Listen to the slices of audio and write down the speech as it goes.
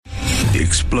The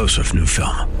explosive new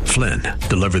film, Flynn,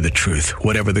 deliver the truth,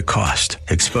 whatever the cost,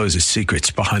 exposes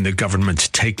secrets behind the government's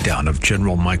takedown of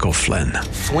General Michael Flynn.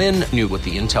 Flynn knew what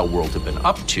the intel world had been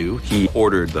up to. He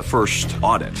ordered the first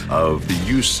audit of the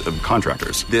use of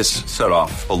contractors. This set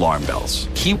off alarm bells.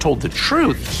 He told the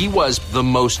truth. He was the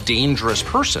most dangerous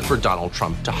person for Donald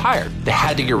Trump to hire. They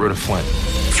had to get rid of Flynn.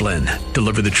 Flynn,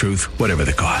 deliver the truth, whatever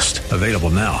the cost. Available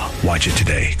now. Watch it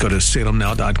today. Go to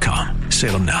salemnow.com.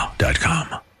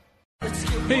 salemnow.com.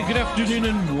 Hey, good afternoon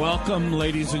and welcome,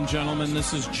 ladies and gentlemen.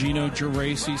 This is Gino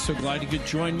Geraci. So glad you could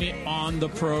join me on the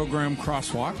program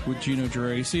Crosswalk with Gino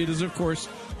Geraci. It is, of course,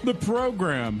 the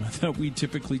program that we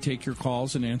typically take your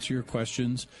calls and answer your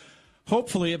questions,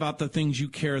 hopefully about the things you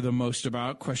care the most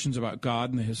about, questions about God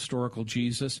and the historical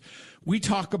Jesus. We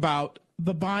talk about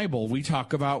the Bible. We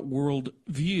talk about world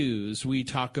views. We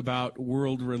talk about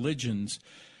world religions.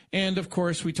 And, of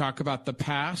course, we talk about the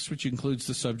past, which includes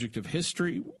the subject of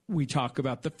history. We talk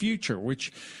about the future,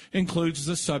 which includes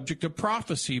the subject of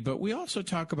prophecy. But we also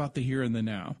talk about the here and the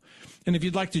now. And if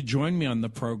you'd like to join me on the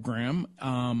program,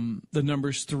 the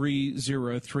number's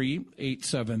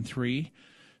 303-873-1935.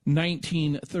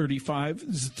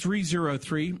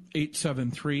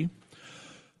 303-873.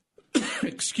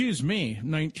 Excuse me,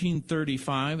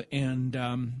 1935.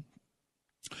 And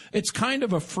it's kind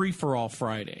of a free-for-all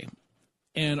Friday.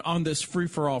 And on this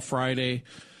free-for-all Friday,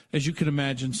 as you can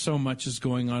imagine, so much is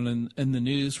going on in the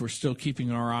news. We're still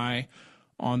keeping our eye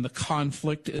on the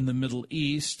conflict in the Middle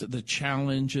East, the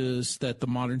challenges that the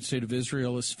modern state of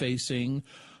Israel is facing,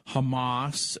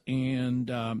 Hamas, and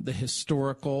the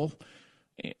historical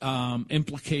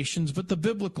implications, but the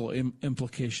biblical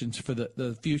implications for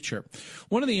the future.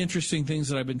 One of the interesting things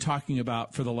that I've been talking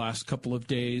about for the last couple of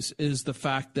days is the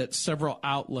fact that several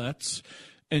outlets,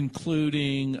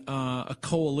 including a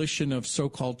coalition of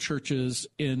so-called churches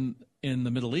in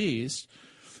the Middle East,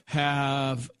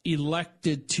 have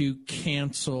elected to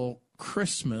cancel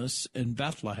Christmas in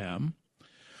Bethlehem.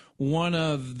 One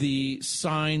of the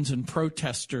signs and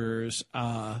protesters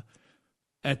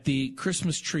at the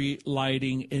Christmas tree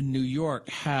lighting in New York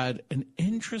had an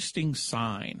interesting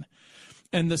sign,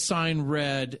 and the sign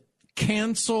read,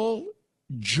 "Cancel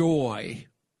joy."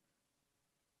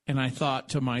 And I thought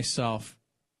to myself,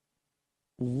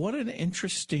 what an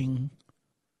interesting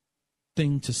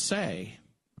thing to say.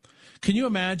 Can you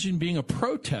imagine being a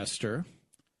protester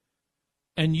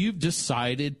and you've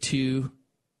decided to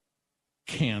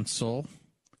cancel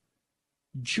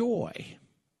joy?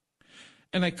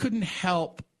 And I couldn't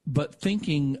help but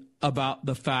thinking about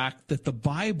the fact that the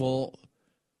Bible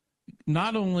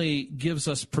not only gives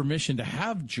us permission to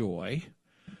have joy,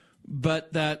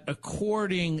 but that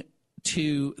according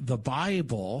to the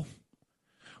Bible,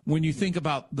 when you think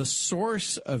about the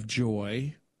source of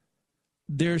joy,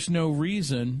 there's no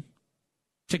reason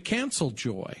to cancel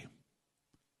joy.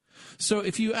 So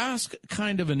if you ask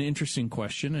kind of an interesting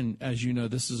question, and as you know,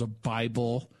 this is a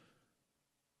Bible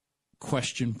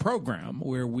question program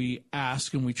where we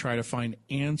ask and we try to find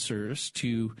answers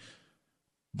to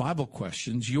Bible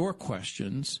questions, your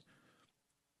questions.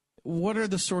 What are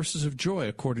the sources of joy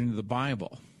according to the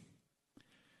Bible?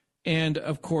 And,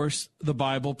 of course, the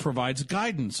Bible provides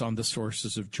guidance on the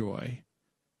sources of joy.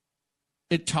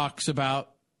 It talks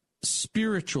about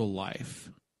spiritual life.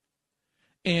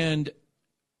 And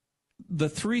the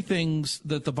three things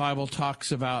that the Bible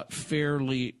talks about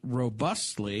fairly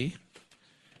robustly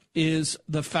is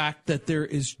the fact that there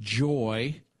is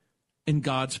joy in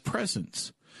God's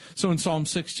presence. So in Psalm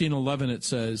 16:11 it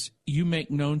says, "You make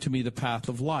known to me the path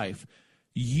of life.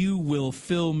 You will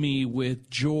fill me with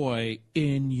joy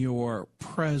in your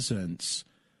presence,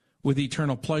 with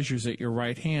eternal pleasures at your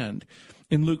right hand."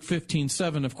 In Luke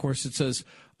 15:7, of course, it says,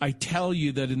 "I tell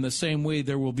you that in the same way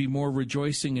there will be more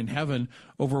rejoicing in heaven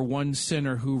over one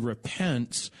sinner who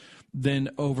repents than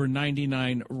over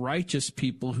 99 righteous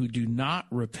people who do not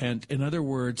repent." In other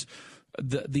words,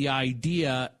 the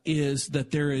idea is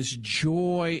that there is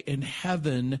joy in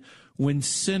heaven when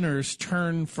sinners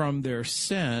turn from their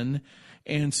sin.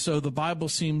 And so the Bible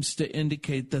seems to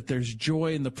indicate that there's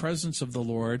joy in the presence of the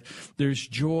Lord. There's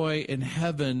joy in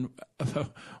heaven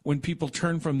when people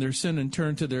turn from their sin and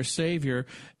turn to their Savior.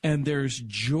 And there's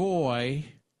joy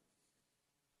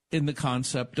in the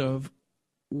concept of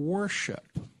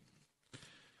worship.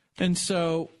 And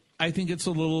so I think it's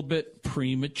a little bit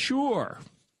premature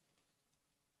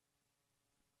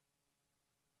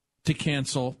to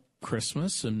cancel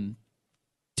Christmas and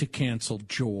to cancel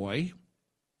joy.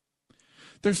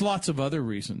 There's lots of other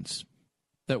reasons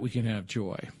that we can have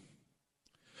joy.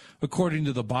 According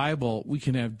to the Bible, we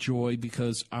can have joy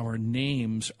because our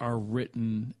names are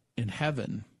written in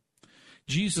heaven.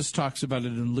 Jesus talks about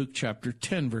it in Luke chapter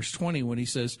 10, verse 20, when he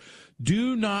says,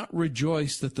 "Do not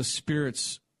rejoice that the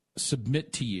spirits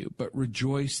submit to you, but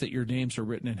rejoice that your names are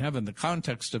written in heaven." The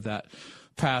context of that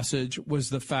passage was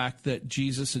the fact that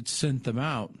Jesus had sent them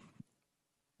out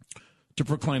to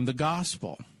proclaim the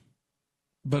gospel,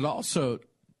 but also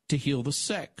to heal the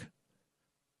sick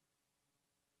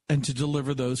and to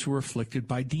deliver those who were afflicted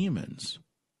by demons.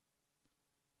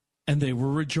 And they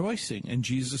were rejoicing. And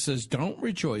Jesus says, don't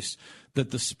rejoice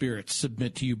that the spirits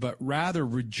submit to you, but rather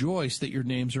rejoice that your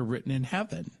names are written in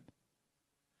heaven.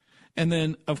 And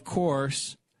then, of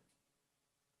course,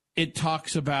 it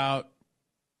talks about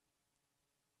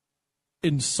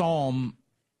in Psalm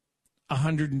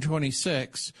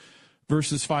 126,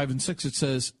 verses 5 and 6, it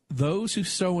says, "Those who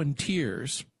sow in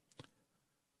tears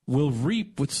will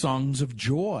reap with songs of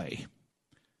joy.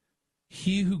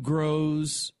 He who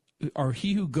goes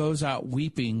out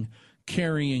weeping,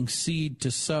 carrying seed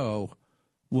to sow,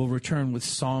 will return with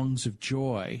songs of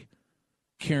joy,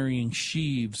 carrying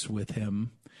sheaves with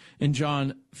him." In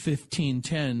John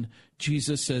 15:10,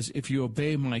 Jesus says, "If you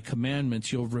obey my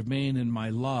commandments, you'll remain in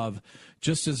my love,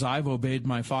 just as I've obeyed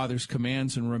my Father's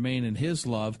commands and remain in his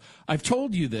love. I've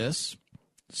told you this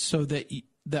so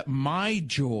that my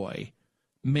joy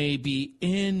may be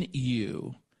in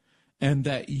you, and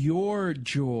that your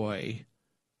joy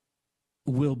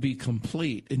will be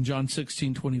complete." In John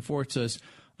 16:24, it says,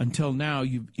 "Until now,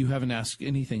 you haven't asked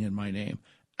anything in my name.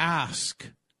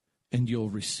 Ask, and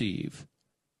you'll receive,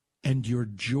 and your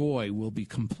joy will be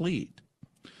complete."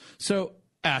 So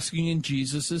asking in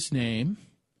Jesus' name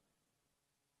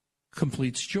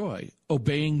completes joy.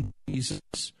 Obeying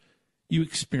Jesus, you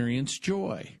experience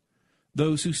joy.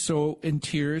 Those who sow in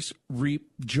tears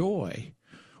reap joy.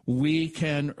 We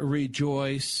can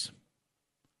rejoice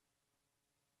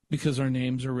because our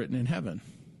names are written in heaven.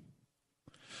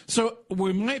 So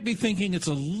we might be thinking it's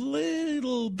a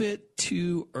little bit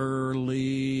too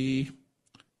early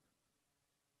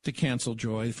to cancel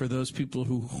joy. For those people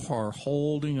who are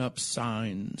holding up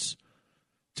signs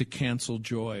to cancel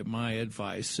joy, my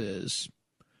advice is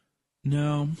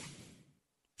no,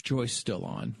 joy's still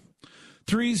on.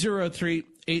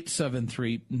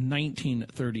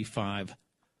 303-873-1935.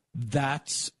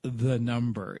 That's the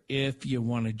number if you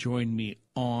want to join me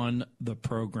on the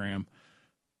program.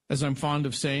 As I'm fond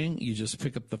of saying, you just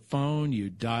pick up the phone, you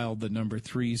dial the number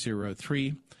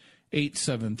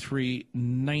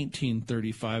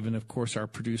 303-873-1935, and of course our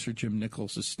producer Jim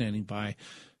Nichols is standing by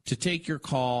to take your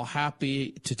call.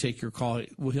 Happy to take your call.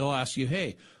 He'll ask you,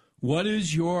 hey, what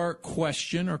is your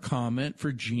question or comment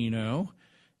for Gino?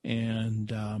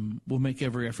 And we'll make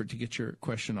every effort to get your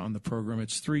question on the program.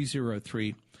 It's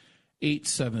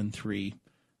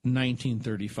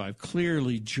 303-873-1935.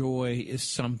 Clearly, joy is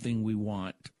something we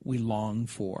want, we long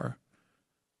for.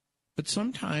 But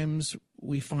sometimes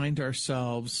we find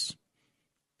ourselves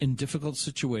in difficult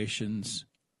situations.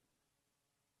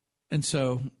 And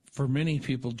so for many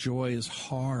people, joy is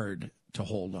hard to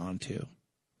hold on to.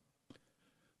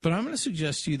 But I'm going to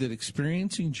suggest to you that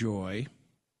experiencing joy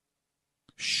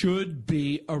should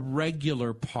be a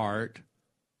regular part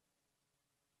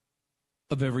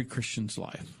of every Christian's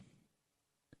life.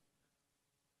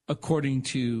 According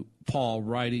to Paul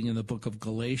writing in the book of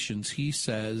Galatians, he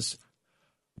says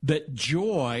that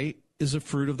joy is a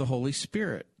fruit of the Holy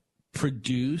Spirit,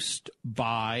 produced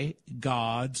by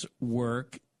God's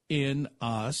work in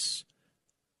us.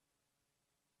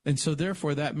 And so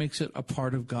therefore that makes it a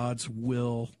part of God's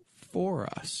will for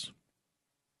us.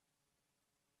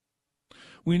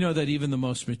 We know that even the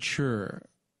most mature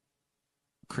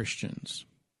Christians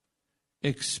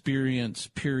experience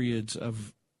periods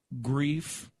of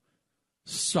grief,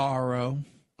 sorrow,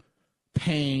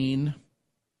 pain,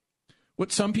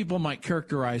 what some people might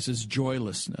characterize as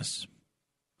joylessness.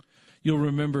 You'll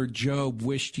remember Job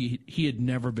wished he had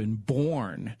never been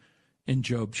born in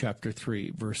Job chapter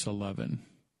 3, verse 11.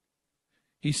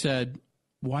 He said,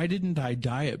 "Why didn't I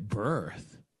die at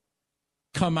birth?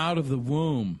 Come out of the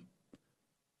womb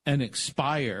and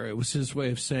expire." It was his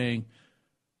way of saying,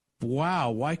 wow,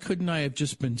 why couldn't I have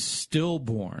just been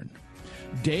stillborn?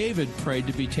 David prayed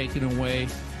to be taken away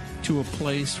to a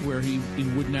place where he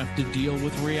wouldn't have to deal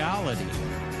with reality.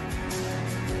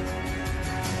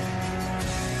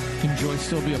 Can joy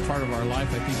still be a part of our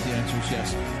life? I think the answer is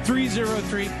yes.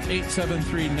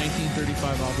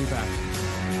 303-873-1935. I'll be back.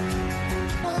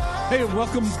 Hey,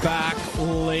 welcome back,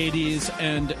 ladies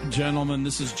and gentlemen.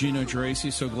 This is Gino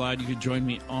Geraci. So glad you could join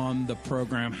me on the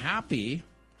program. Happy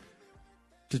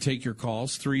to take your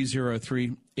calls,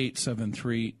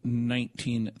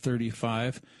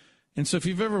 303-873-1935. And so if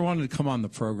you've ever wanted to come on the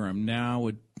program, now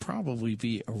would probably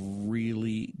be a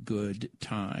really good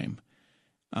time.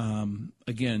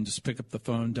 Again, just pick up the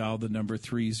phone, dial the number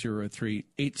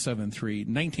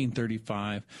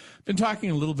 303-873-1935. Been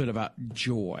talking a little bit about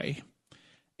joy.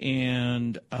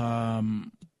 And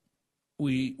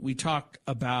we talked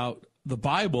about the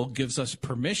Bible gives us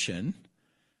permission.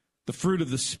 The fruit of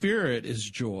the Spirit is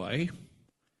joy.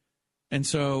 And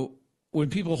so when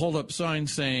people hold up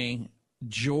signs saying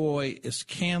joy is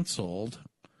canceled,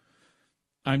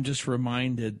 I'm just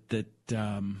reminded that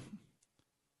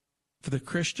for the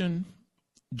Christian,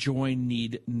 joy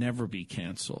need never be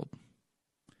canceled.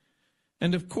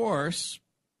 And of course,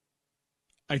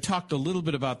 I talked a little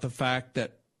bit about the fact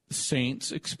that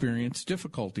saints experience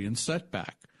difficulty and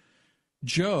setback.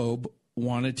 Job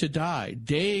wanted to die.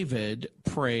 David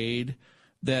prayed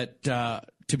that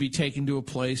to be taken to a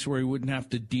place where he wouldn't have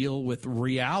to deal with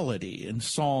reality. In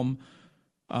Psalm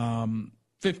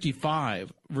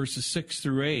 55, verses 6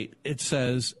 through 8, it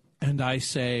says, "And I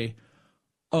say,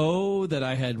 oh, that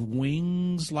I had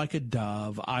wings like a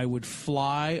dove, I would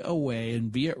fly away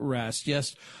and be at rest.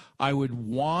 Yes, I would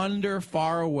wander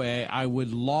far away. I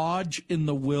would lodge in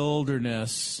the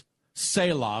wilderness,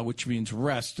 Selah," which means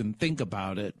rest and think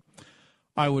about it.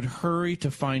 "I would hurry to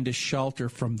find a shelter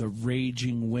from the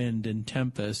raging wind and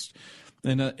tempest."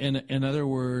 In other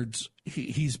words,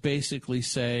 he's basically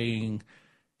saying,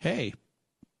 hey,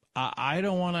 I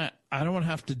don't want to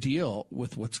have to deal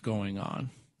with what's going on.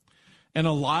 And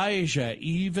Elijah,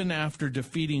 even after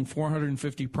defeating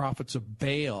 450 prophets of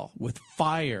Baal with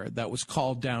fire that was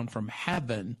called down from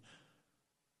heaven,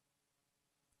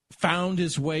 found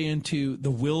his way into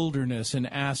the wilderness and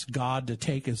asked God to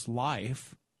take his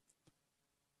life.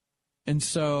 And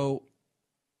so,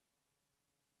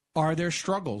 are there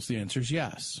struggles? The answer is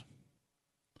yes.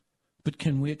 But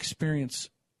can we experience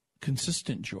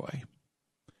consistent joy?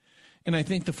 And I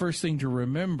think the first thing to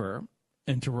remember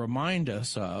and to remind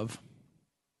us of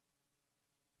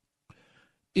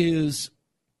is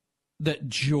that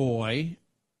joy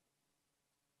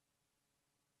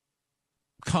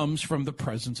comes from the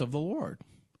presence of the Lord.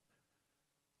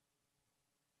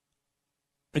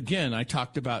 Again, I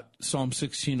talked about Psalm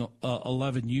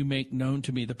 16:11. "You make known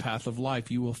to me the path of life.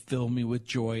 You will fill me with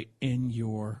joy in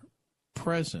your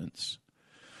presence."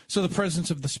 So the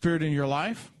presence of the Spirit in your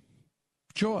life,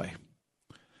 joy.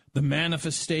 The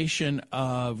manifestation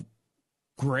of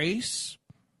grace,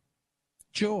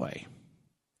 joy.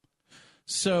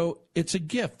 So it's a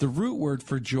gift. The root word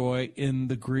for joy in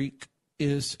the Greek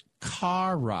is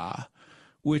chara,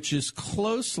 which is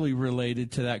closely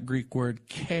related to that Greek word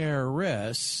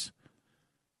charis,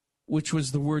 which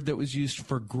was the word that was used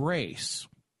for grace.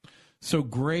 So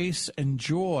grace and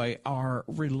joy are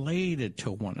related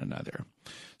to one another.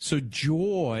 So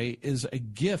joy is a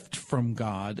gift from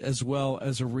God as well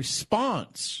as a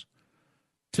response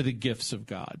to the gifts of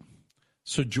God.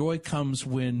 So joy comes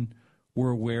when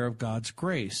we're aware of God's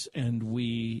grace, and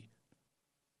I'm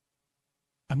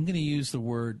going to use the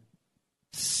word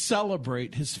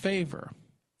celebrate his favor.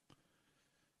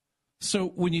 So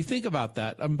when you think about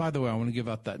that, and by the way, I want to give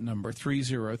out that number,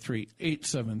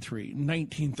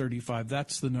 303-873-1935.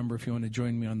 That's the number if you want to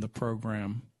join me on the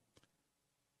program.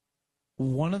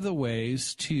 One of the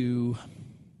ways to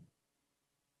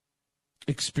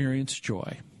experience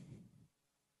joy,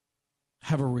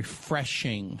 have a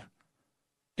refreshing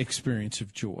experience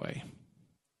of joy,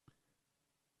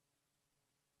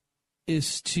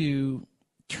 is to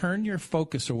turn your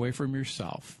focus away from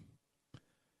yourself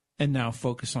and now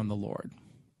focus on the Lord.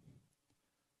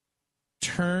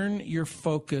 Turn your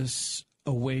focus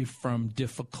away from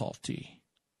difficulty,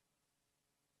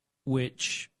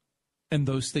 and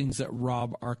those things that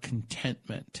rob our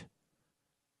contentment,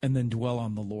 and then dwell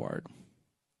on the Lord.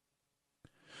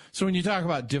 So when you talk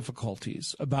about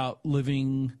difficulties, about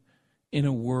living in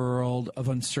a world of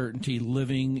uncertainty,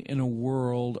 living in a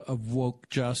world of woke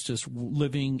justice,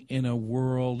 living in a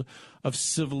world of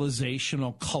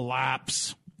civilizational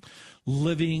collapse,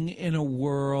 living in a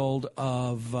world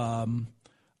of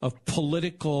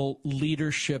political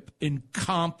leadership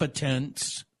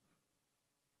incompetence,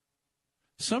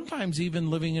 sometimes even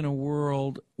living in a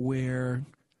world where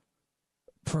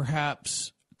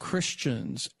perhaps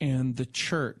Christians and the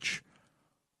church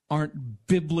aren't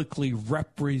biblically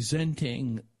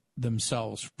representing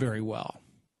themselves very well.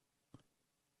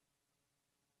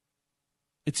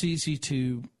 It's easy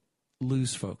to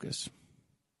lose focus.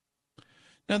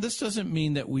 Now, this doesn't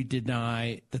mean that we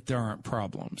deny that there aren't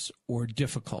problems or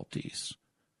difficulties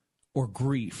or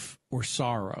grief or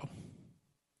sorrow.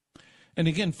 And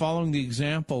again, following the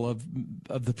example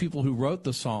of the people who wrote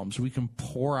the Psalms, we can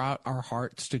pour out our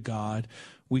hearts to God.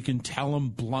 We can tell him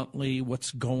bluntly what's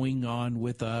going on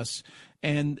with us,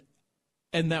 and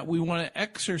that we want to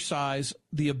exercise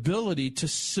the ability to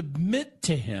submit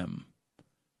to him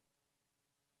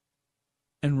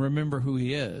and remember who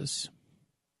he is,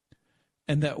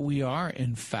 and that we are,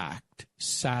 in fact,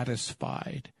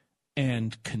 satisfied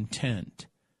and content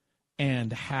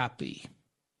and happy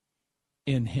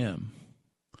in him.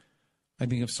 I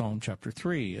think of Psalm chapter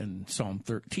 3 and Psalm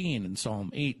 13 and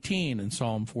Psalm 18 and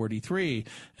Psalm 43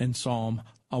 and Psalm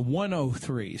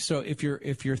 103. So if you're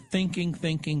thinking,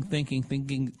 think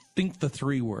the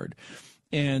three word.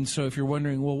 And so if you're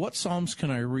wondering, well, what Psalms can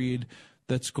I read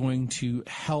that's going to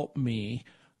help me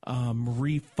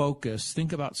refocus,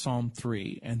 think about Psalm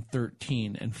 3 and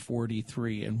 13 and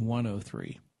 43 and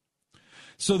 103.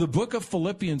 So the book of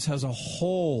Philippians has a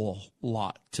whole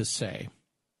lot to say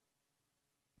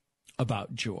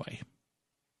about joy.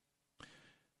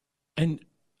 And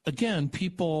again,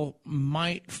 people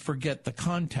might forget the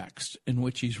context in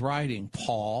which he's writing.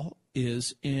 Paul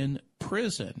is in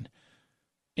prison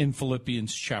in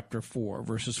Philippians chapter 4,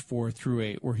 verses 4 through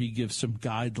 8, where he gives some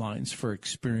guidelines for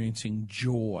experiencing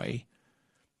joy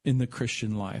in the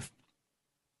Christian life.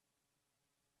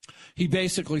 He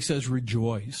basically says,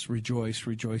 rejoice, rejoice,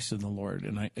 rejoice in the Lord.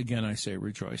 And I say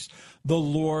rejoice. The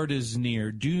Lord is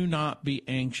near. Do not be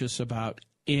anxious about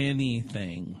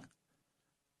anything,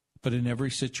 but in every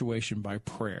situation by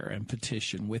prayer and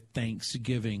petition with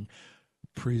thanksgiving,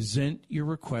 present your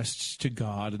requests to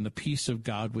God, and the peace of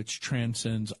God, which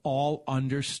transcends all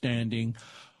understanding,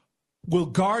 will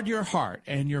guard your heart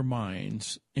and your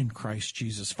minds in Christ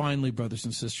Jesus. Finally, brothers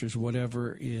and sisters,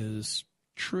 whatever is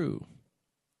true,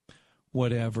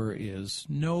 whatever is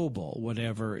noble,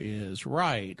 whatever is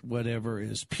right, whatever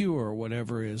is pure,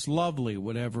 whatever is lovely,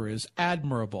 whatever is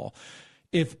admirable,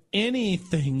 if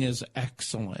anything is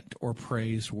excellent or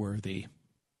praiseworthy,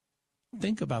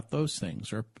 think about those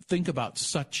things, or think about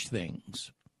such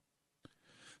things.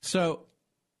 So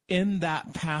in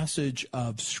that passage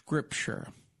of Scripture,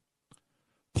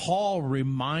 Paul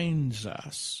reminds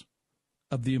us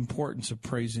of the importance of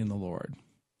praising the Lord,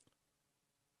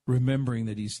 remembering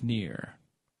that he's near,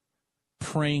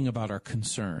 praying about our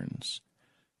concerns,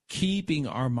 keeping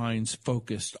our minds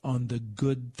focused on the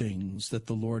good things that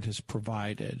the Lord has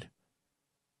provided.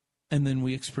 And then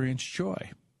we experience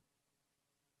joy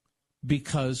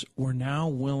because we're now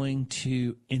willing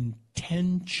to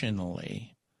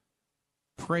intentionally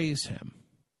praise him.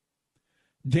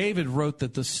 David wrote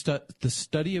that the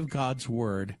study of God's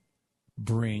word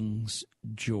brings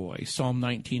joy. Psalm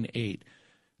 19:8.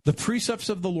 The precepts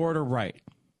of the Lord are right,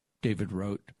 David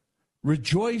wrote,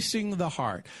 rejoicing the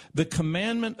heart. The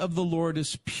commandment of the Lord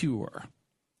is pure,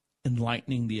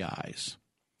 enlightening the eyes.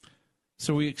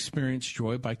 So we experience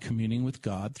joy by communing with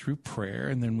God through prayer,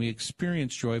 and then we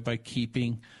experience joy by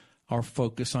keeping our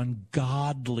focus on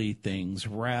godly things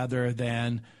rather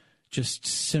than just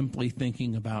simply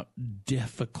thinking about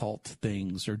difficult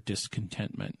things or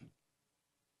discontentment.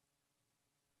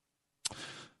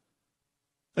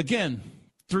 Again,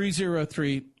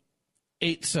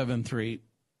 303-873-1935,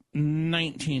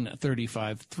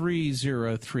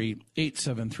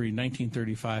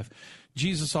 303-873-1935.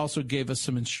 Jesus also gave us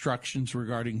some instructions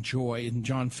regarding joy. In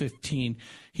John 15,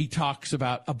 he talks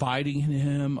about abiding in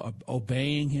him,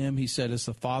 obeying him. He said, as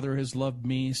the Father has loved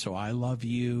me, so I love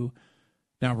you.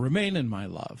 Now remain in my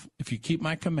love. If you keep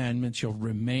my commandments, you'll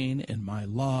remain in my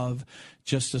love,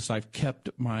 just as I've kept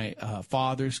my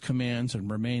Father's commands and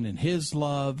remain in his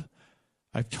love.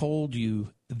 I've told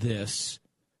you this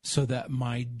so that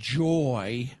my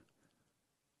joy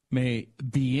may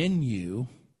be in you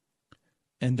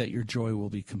and that your joy will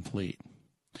be complete.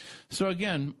 So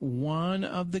again, one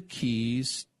of the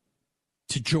keys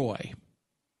to joy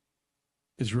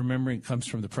is remembering it comes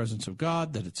from the presence of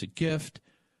God, that it's a gift,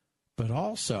 but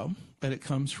also that it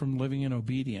comes from living in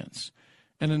obedience.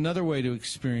 And another way to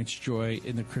experience joy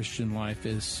in the Christian life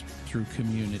is through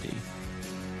community.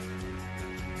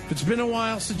 If it's been a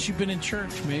while since you've been in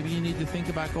church, maybe you need to think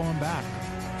about going back.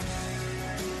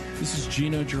 This is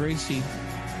Gino Geraci,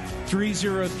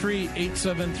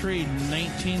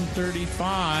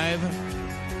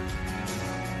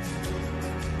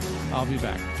 303-873-1935. I'll be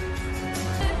back.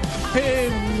 Hey,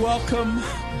 welcome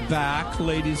back,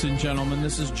 ladies and gentlemen.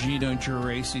 This is Gino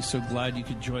Geraci. So glad you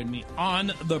could join me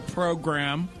on the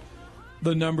program.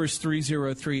 The number's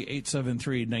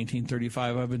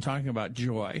 303-873-1935. I've been talking about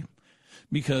joy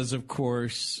because, of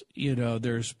course, you know,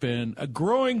 there's been a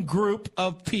growing group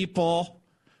of people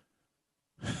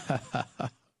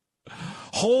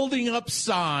holding up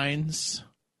signs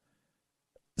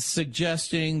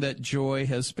suggesting that joy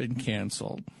has been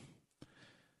canceled.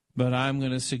 But I'm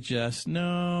going to suggest,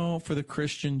 no, for the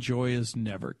Christian, joy is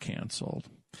never canceled.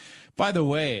 By the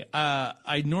way,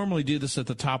 I normally do this at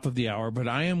the top of the hour, but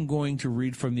I am going to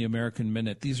read from the American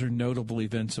Minute. These are notable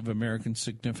events of American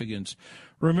significance,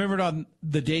 remembered on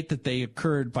the date that they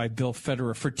occurred by Bill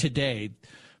Federer for today,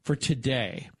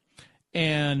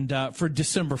 and for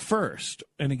December 1st.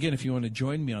 And again, if you want to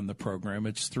join me on the program,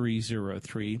 it's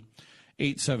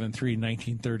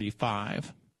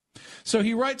 303-873-1935. So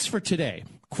he writes for today,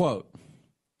 quote,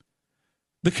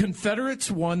 "The Confederates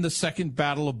won the Second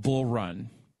Battle of Bull Run.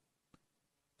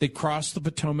 They crossed the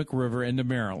Potomac River into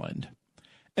Maryland,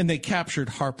 and they captured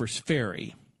Harper's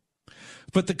Ferry.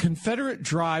 But the Confederate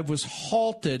drive was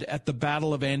halted at the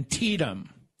Battle of Antietam,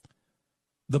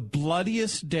 the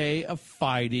bloodiest day of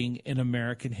fighting in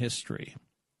American history.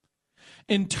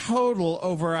 In total,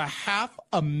 over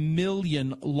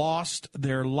 500,000 lost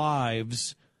their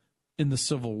lives in the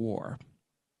Civil War.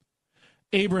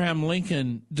 Abraham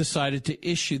Lincoln decided to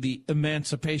issue the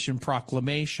Emancipation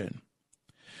Proclamation.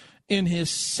 In his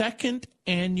second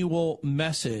annual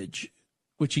message,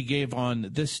 which he gave on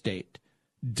this date,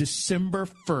 December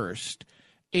 1st,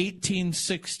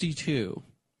 1862,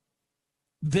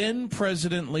 then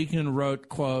President Lincoln wrote,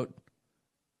 quote,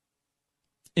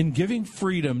 "In giving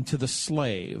freedom to the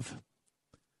slave,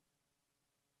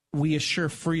 we assure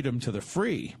freedom to the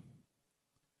free.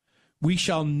 We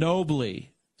shall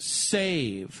nobly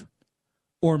save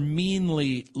or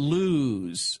meanly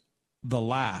lose the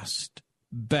last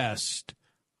best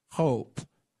hope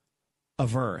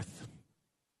of earth.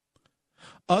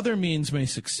 Other means may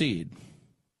succeed.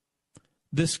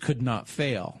 This could not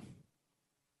fail.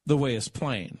 The way is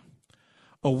plain,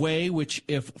 a way which,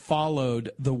 if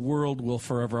followed, the world will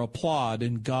forever applaud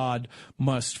and God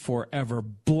must forever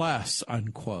bless,"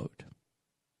 unquote.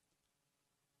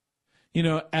 You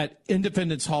know, at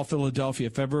Independence Hall, Philadelphia,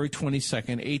 February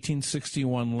 22nd,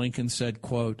 1861, Lincoln said,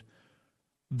 quote,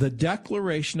 "The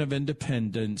Declaration of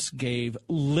Independence gave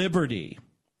liberty,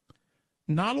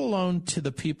 not alone to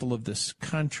the people of this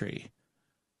country,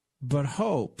 but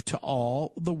hope to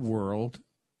all the world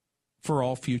for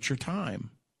all future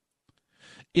time.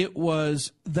 It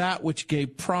was that which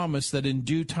gave promise that in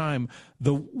due time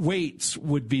the weights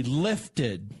would be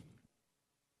lifted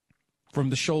from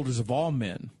the shoulders of all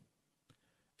men,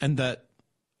 and that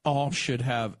all should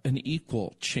have an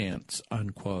equal chance,"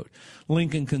 unquote.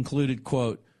 Lincoln concluded,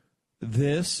 quote,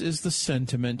 "This is the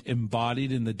sentiment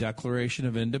embodied in the Declaration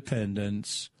of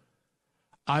Independence.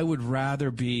 I would rather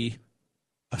be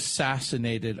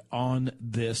assassinated on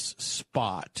this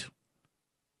spot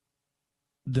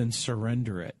than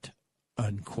surrender it,"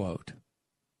 unquote.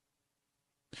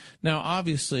 Now,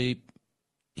 obviously,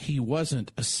 he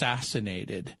wasn't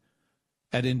assassinated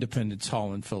at Independence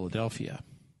Hall in Philadelphia.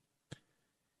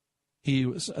 He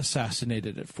was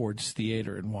assassinated at Ford's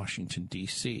Theater in Washington,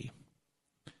 D.C.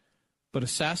 But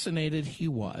assassinated he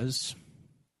was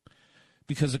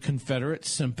because a Confederate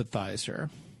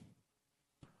sympathizer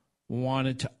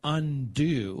wanted to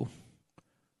undo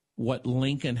what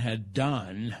Lincoln had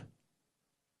done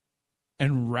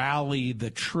and rally the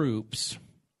troops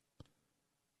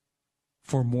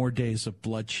for more days of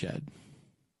bloodshed.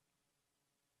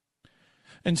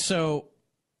 And so,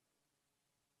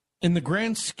 in the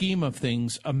grand scheme of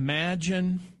things,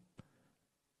 imagine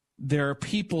there are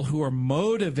people who are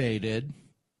motivated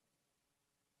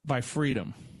by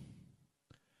freedom,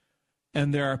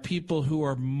 and there are people who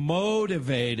are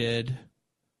motivated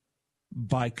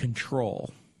by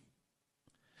control.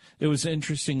 It was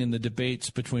interesting in the debates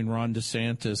between Ron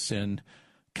DeSantis and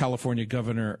California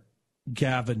Governor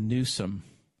Gavin Newsom,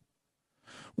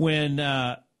 when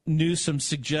Newsom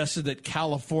suggested that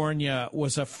California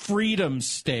was a freedom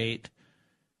state,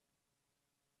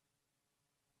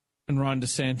 and Ron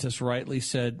DeSantis rightly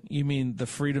said, "You mean the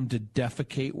freedom to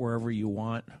defecate wherever you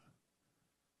want?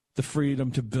 The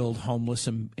freedom to build homeless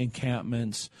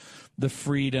encampments? The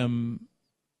freedom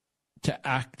to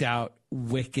act out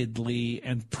wickedly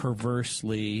and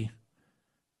perversely?"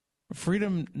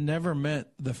 Freedom never meant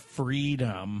the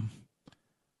freedom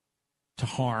to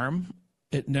harm.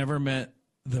 It never meant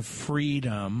the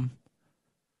freedom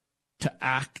to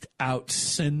act out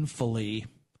sinfully.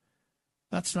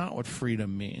 That's not what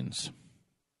freedom means.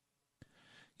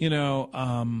 You know,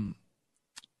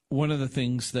 one of the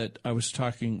things that I was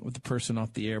talking with the person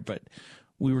off the air, but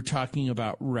we were talking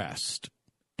about rest.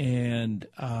 And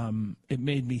it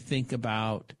made me think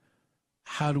about,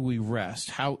 how do we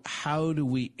rest? How do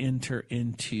we enter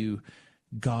into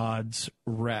God's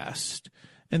rest?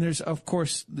 And there's, of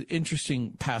course, the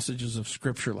interesting passages of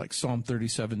Scripture like Psalm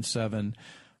 37:7,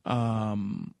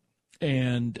 Of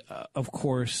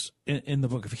course, in the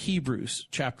book of Hebrews,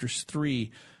 chapters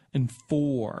 3 and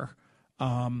 4,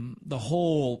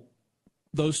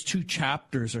 those two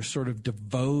chapters are sort of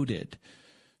devoted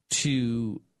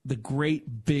to the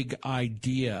great big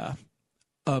idea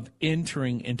of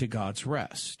entering into God's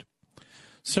rest.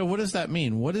 So what does that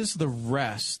mean? What is the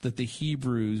rest that the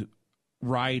Hebrew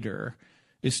writer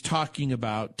is talking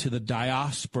about to the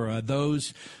diaspora,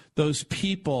 those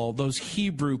people, those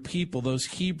Hebrew people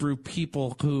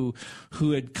who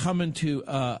had come into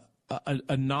a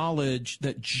knowledge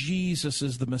that Jesus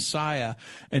is the Messiah,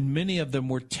 and many of them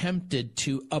were tempted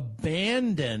to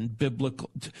abandon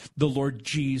the Lord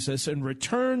Jesus and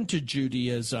return to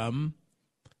Judaism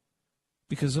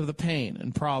because of the pain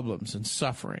and problems and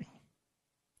suffering.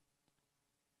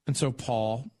 And so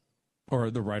Paul,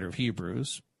 or the writer of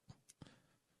Hebrews,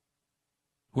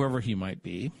 whoever he might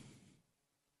be,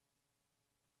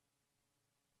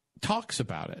 talks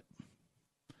about it.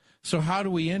 So how do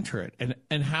we enter it?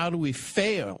 And how do we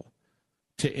fail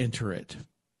to enter it?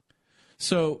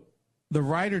 So the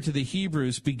writer to the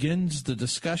Hebrews begins the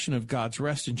discussion of God's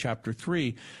rest in chapter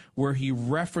 3, where he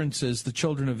references the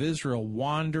children of Israel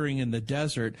wandering in the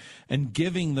desert and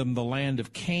giving them the land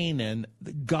of Canaan.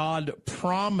 God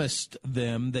promised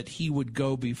them that he would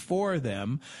go before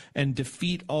them and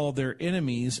defeat all their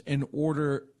enemies in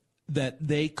order that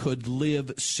they could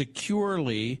live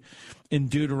securely. In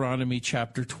Deuteronomy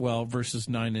chapter 12, verses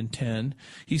 9 and 10,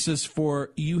 he says,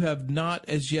 "For you have not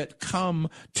as yet come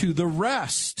to the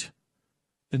rest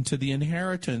and to the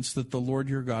inheritance that the Lord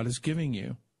your God is giving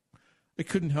you." I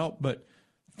couldn't help but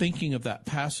thinking of that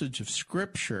passage of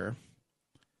Scripture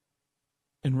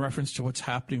in reference to what's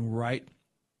happening right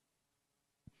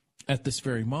at this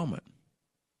very moment,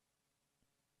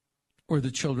 where the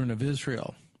children of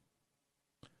Israel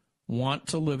want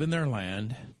to live in their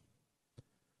land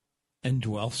and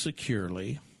dwell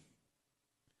securely.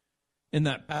 In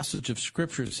that passage of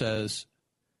Scripture, it says,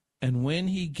 "And when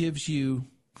he gives you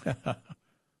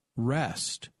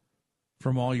rest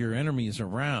from all your enemies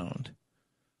around,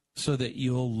 so that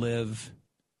you'll live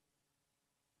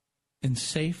in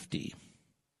safety."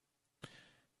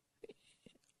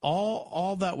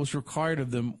 All that was required of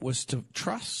them was to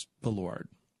trust the Lord,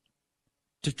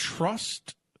 to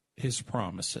trust his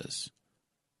promises.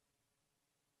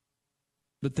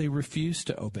 But they refused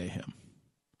to obey him.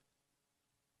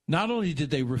 Not only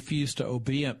did they refuse to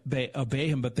obey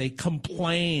him, but they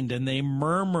complained and they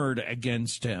murmured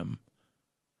against him.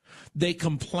 They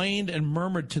complained and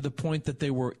murmured to the point that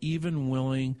they were even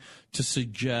willing to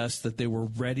suggest that they were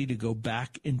ready to go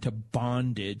back into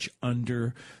bondage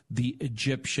under the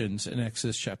Egyptians in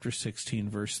Exodus chapter 16,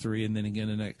 verse 3, and then again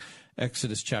in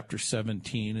Exodus chapter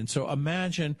 17. And so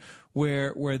imagine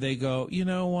where they go, you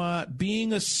know what,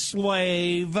 being a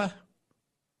slave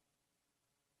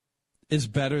is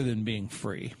better than being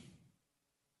free.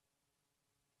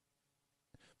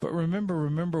 But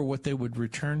remember what they would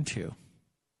return to.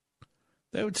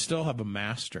 They would still have a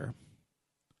master,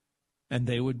 and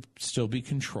they would still be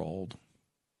controlled.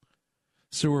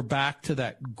 So we're back to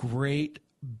that great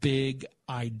big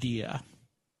idea.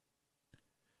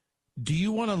 Do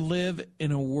you want to live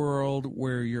in a world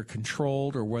where you're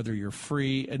controlled or whether you're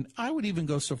free? And I would even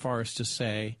go so far as to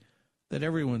say that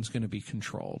everyone's going to be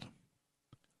controlled,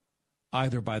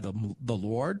 either by the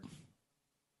Lord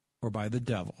or by the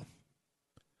devil.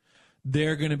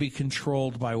 They're going to be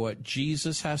controlled by what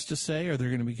Jesus has to say, or they're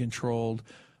going to be controlled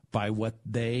by what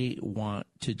they want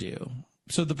to do.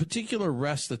 So the particular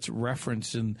rest that's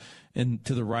referenced in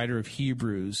to the writer of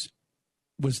Hebrews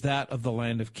was that of the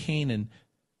land of Canaan,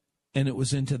 and it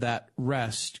was into that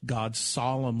rest God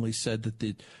solemnly said that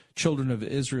the children of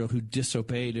Israel who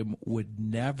disobeyed him would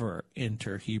never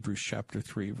enter, Hebrews chapter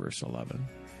 3, verse 11.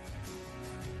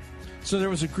 So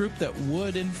there was a group that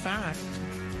would, in fact,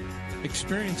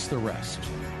 experience the rest.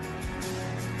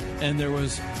 And there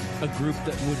was a group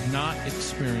that would not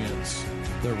experience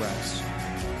the rest.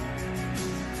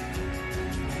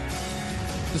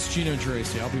 This is Gino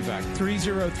Geraci. I'll be back.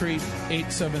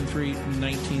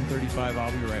 303-873-1935.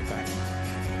 I'll be right back.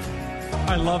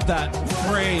 I love that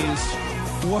phrase.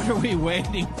 What are we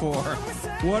waiting for?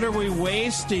 What are we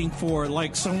wasting for?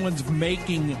 Like someone's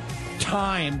making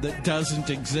time that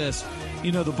doesn't exist.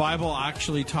 You know, the Bible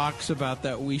actually talks about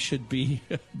that we should be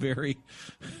very,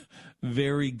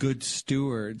 very good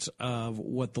stewards of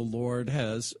what the Lord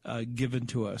has given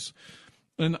to us.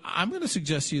 And I'm going to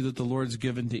suggest to you that the Lord's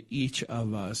given to each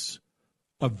of us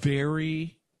a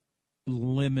very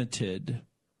limited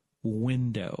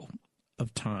window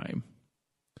of time.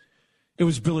 It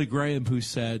was Billy Graham who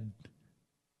said,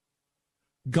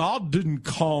 God didn't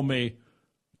call me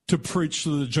to preach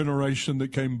to the generation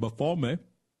that came before me.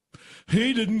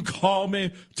 He didn't call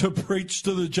me to preach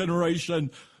to the generation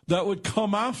that would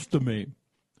come after me.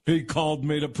 He called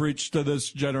me to preach to this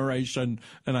generation.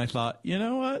 And I thought, you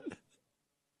know what?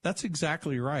 That's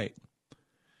exactly right.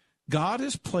 God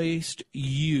has placed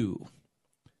you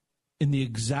in the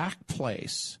exact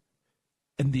place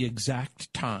and the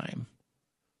exact time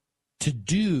to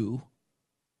do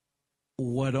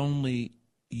what only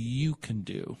you can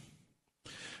do.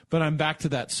 But I'm back to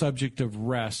that subject of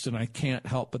rest, and I can't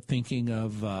help but thinking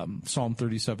of Psalm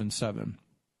 37:7,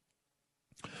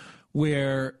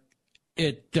 where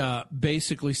it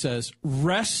basically says,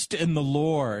 rest in the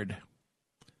Lord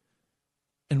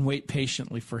and wait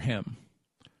patiently for him.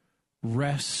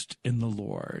 Rest in the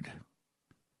Lord.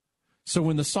 So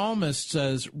when the psalmist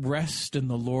says, rest in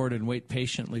the Lord and wait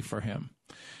patiently for him,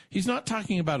 he's not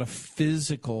talking about a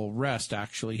physical rest,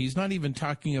 actually. He's not even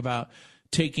talking about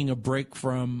taking a break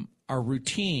from our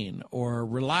routine or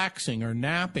relaxing or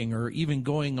napping or even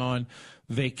going on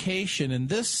vacation. In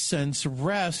this sense,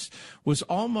 rest was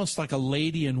almost like a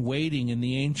lady in waiting in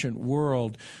the ancient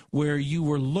world, where you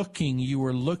were looking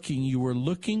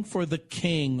for the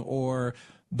king or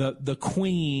the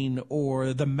queen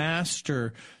or the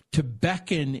master to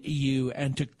beckon you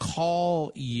and to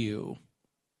call you.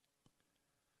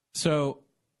 So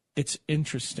it's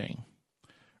interesting.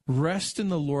 Rest in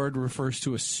the Lord refers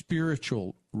to a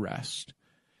spiritual rest.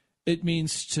 It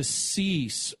means to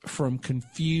cease from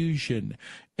confusion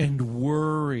and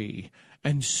worry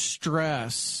and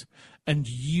stress and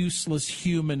useless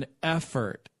human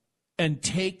effort and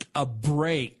take a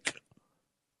break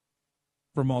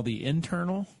from all the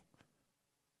internal,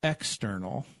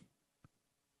 external,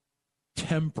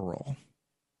 temporal,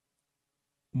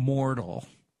 mortal,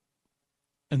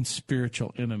 and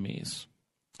spiritual enemies.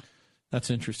 That's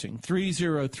interesting.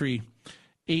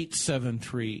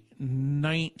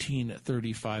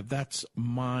 303-873-1935. That's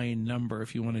my number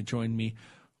if you want to join me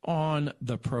on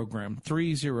the program.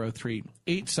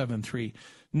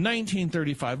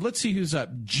 303-873-1935. Let's see who's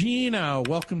up. Gino,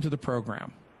 welcome to the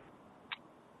program.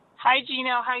 Hi,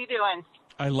 Gino. How you doing?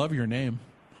 I love your name.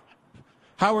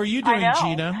 How are you doing,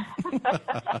 Gina?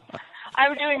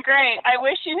 I'm doing great. I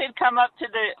wish you had come up to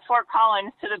the Fort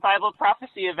Collins to the Bible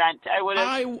prophecy event. I would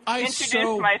have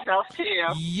introduced myself to you.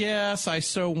 Yes, I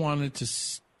so wanted to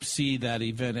see that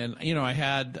event, and I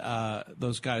had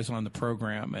those guys on the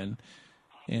program,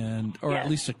 or at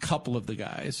least a couple of the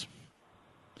guys.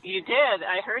 You did.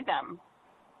 I heard them.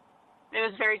 It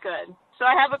was very good. So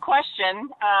I have a question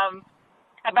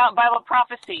about Bible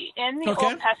prophecy. In the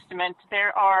Old Testament,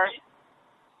 there are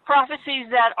prophecies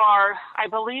that are, I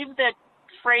believe the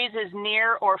phrase is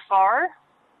near or far.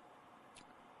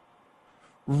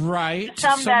 Right.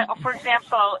 Some that, for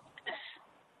example,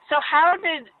 so how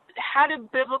do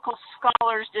biblical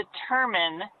scholars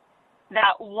determine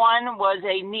that one was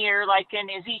a near, like in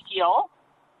Ezekiel,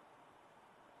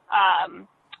 and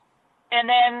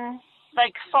then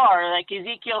like far, like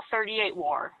Ezekiel 38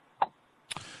 war?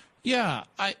 Yeah,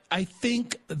 I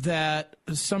think that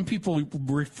some people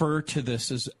refer to this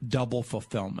as double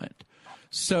fulfillment.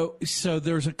 So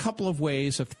there's a couple of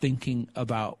ways of thinking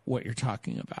about what you're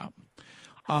talking about.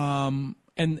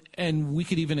 And we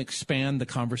could even expand the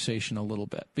conversation a little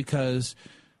bit, because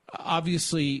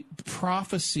obviously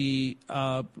prophecy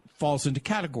falls into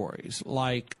categories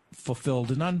like fulfilled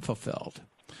and unfulfilled.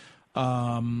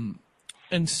 And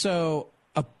so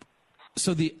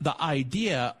the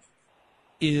idea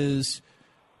is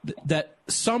that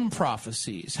some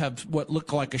prophecies have what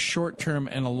look like a short-term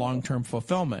and a long-term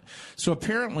fulfillment. So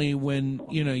apparently when,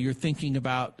 you're thinking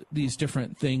about these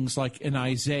different things like in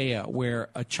Isaiah where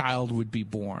a child would be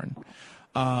born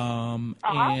and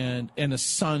a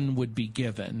son would be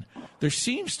given, there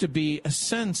seems to be a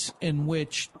sense in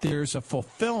which there's a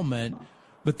fulfillment,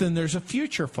 but then there's a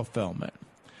future fulfillment.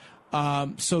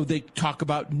 So they talk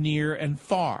about near and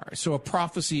far. So a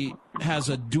prophecy has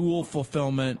a dual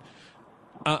fulfillment,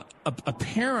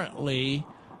 apparently,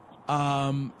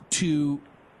 to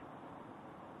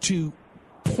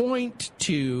point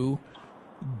to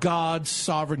God's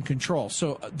sovereign control.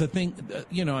 So the thing,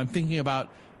 I'm thinking about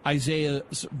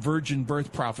Isaiah's virgin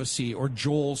birth prophecy or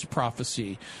Joel's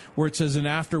prophecy, where it says, and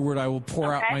afterward I will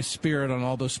pour out my spirit on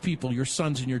all those people. Your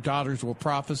sons and your daughters will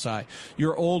prophesy.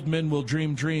 Your old men will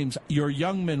dream dreams. Your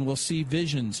young men will see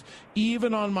visions.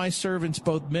 Even on my servants,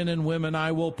 both men and women,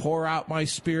 I will pour out my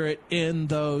spirit in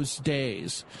those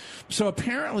days. So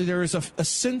apparently there is a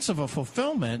sense of a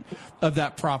fulfillment of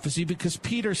that prophecy, because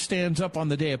Peter stands up on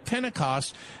the day of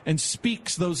Pentecost and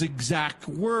speaks those exact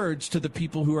words to the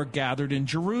people who are gathered in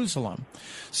Jerusalem.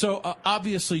 So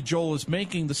obviously Joel is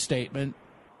making the statement,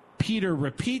 Peter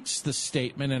repeats the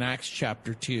statement in Acts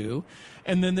chapter 2,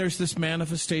 and then there's this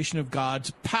manifestation of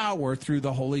God's power through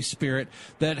the Holy Spirit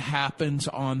that happens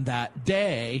on that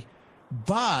day.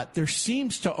 But there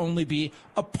seems to only be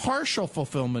a partial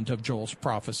fulfillment of Joel's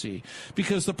prophecy,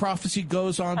 because the prophecy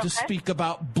goes on to speak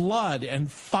about blood and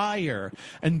fire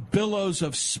and billows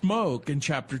of smoke in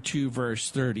chapter 2, verse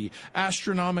 30,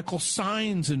 astronomical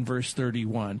signs in verse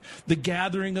 31, the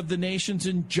gathering of the nations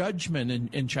in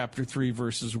judgment in chapter 3,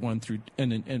 verses 1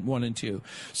 and 2.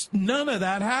 None of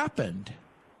that happened.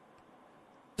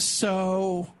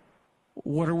 So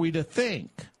what are we to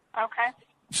think? Okay.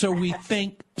 So we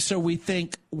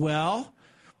think, well,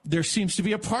 there seems to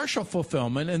be a partial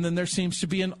fulfillment, and then there seems to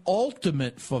be an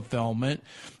ultimate fulfillment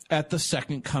at the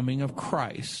second coming of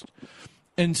Christ.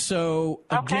 And so,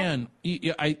 again,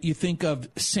 you think of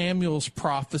Samuel's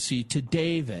prophecy to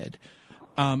David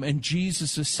and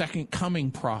Jesus' second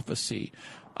coming prophecy.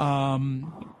 So,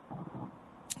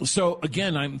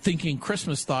 again, I'm thinking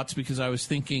Christmas thoughts because I was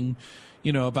thinking,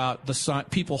 about the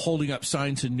people holding up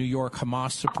signs in New York,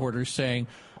 Hamas supporters saying,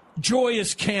 "Joy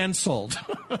is canceled,"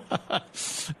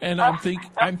 and I'm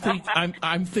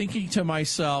thinking to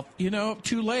myself,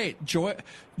 too late.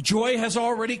 Joy has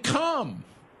already come.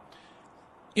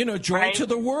 Joy to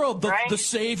the world. The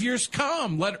Savior's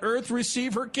come. Let earth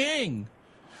receive her King.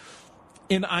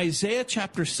 In Isaiah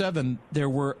chapter 7, there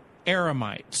were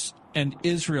Aramites and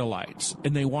Israelites,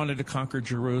 and they wanted to conquer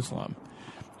Jerusalem.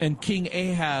 And King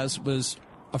Ahaz was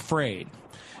afraid.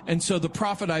 And so the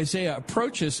prophet Isaiah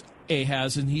approaches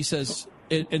Ahaz, and he says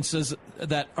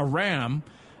that Aram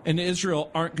and Israel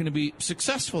aren't going to be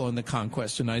successful in the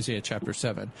conquest in Isaiah chapter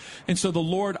 7. And so the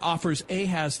Lord offers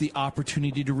Ahaz the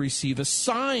opportunity to receive a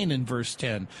sign in verse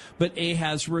 10. But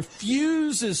Ahaz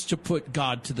refuses to put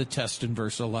God to the test in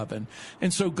verse 11.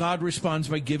 And so God responds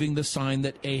by giving the sign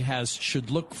that Ahaz should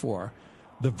look for.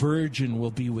 The virgin will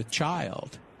be with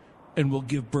child and will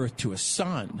give birth to a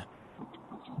son.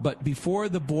 But before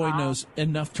the boy knows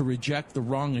enough to reject the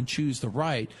wrong and choose the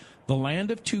right, the land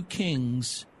of two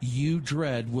kings you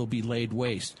dread will be laid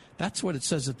waste. That's what it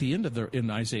says at the end of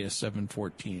in Isaiah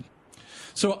 7:14.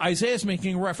 So Isaiah is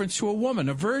making reference to a woman,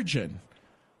 a virgin,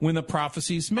 when the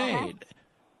prophecy's made,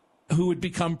 who would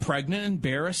become pregnant and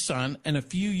bear a son, and a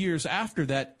few years after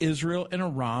that, Israel and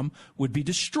Aram would be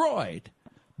destroyed.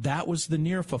 That was the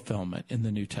near fulfillment in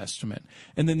the New Testament.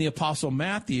 And then the Apostle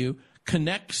Matthew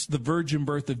connects the virgin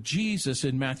birth of Jesus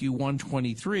in Matthew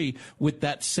 1:23 with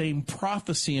that same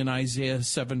prophecy in Isaiah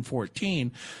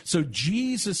 7:14. So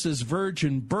Jesus'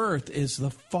 virgin birth is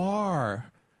the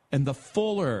far and the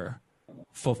fuller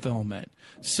fulfillment.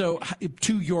 So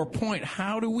to your point,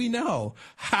 how do we know?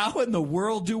 How in the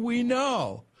world do we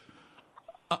know?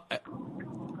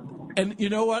 And you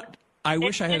know what? I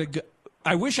wish I had a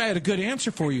good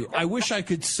answer for you. I wish I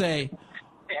could say,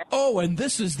 "Oh, and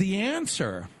this is the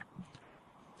answer."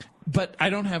 But I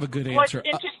don't have a good answer.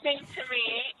 What's interesting to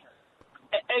me,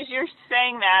 as you're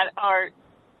saying that, are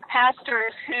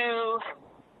pastors who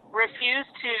refuse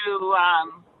to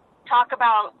talk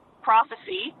about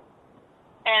prophecy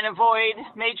and avoid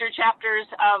major chapters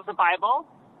of the Bible.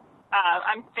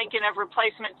 I'm thinking of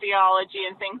replacement theology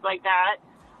and things like that.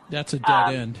 That's a dead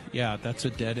end. Yeah, that's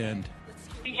a dead end.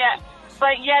 Yeah,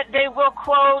 but yet they will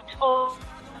quote old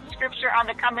scripture on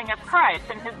the coming of Christ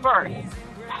and his birth.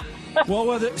 Well,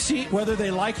 whether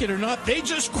they like it or not, they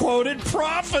just quoted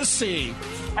prophecy.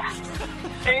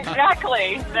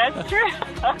 Exactly. That's true.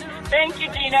 Thank you,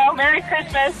 Gino. Merry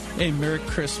Christmas. Hey, Merry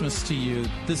Christmas to you.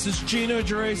 This is Gino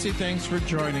Geraci. Thanks for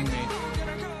joining me.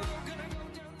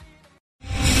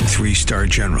 3-star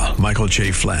General Michael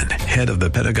J. Flynn, head of the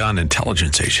Pentagon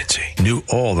Intelligence Agency, knew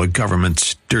all the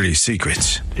government's dirty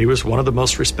secrets. He was one of the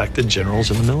most respected generals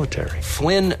in the military.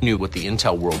 Flynn knew what the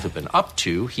intel world had been up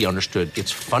to. He understood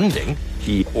its funding.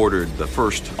 He ordered the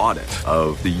first audit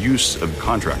of the use of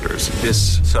contractors.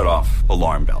 This set off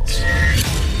alarm bells.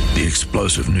 The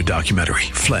explosive new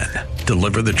documentary, Flynn,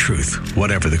 Deliver the Truth,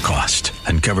 Whatever the Cost,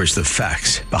 uncovers the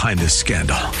facts behind this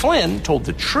scandal. Flynn told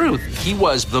the truth. He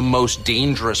was the most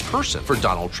dangerous person for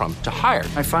Donald Trump to hire.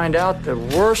 I find out the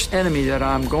worst enemy that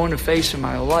I'm going to face in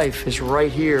my life is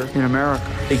right here in America.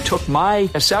 They took my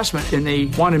assessment and they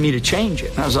wanted me to change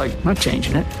it. And I was like, I'm not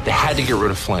changing it. They had to get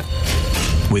rid of Flynn.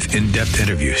 With in-depth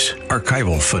interviews,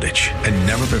 archival footage, and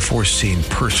never-before-seen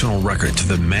personal records of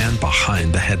the man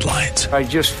behind the headlines. I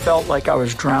just felt like I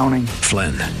was drowning.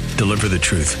 Flynn, Deliver the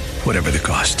Truth, Whatever the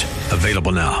Cost.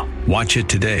 Available now. Watch it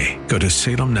today. Go to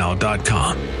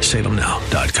salemnow.com.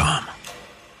 salemnow.com.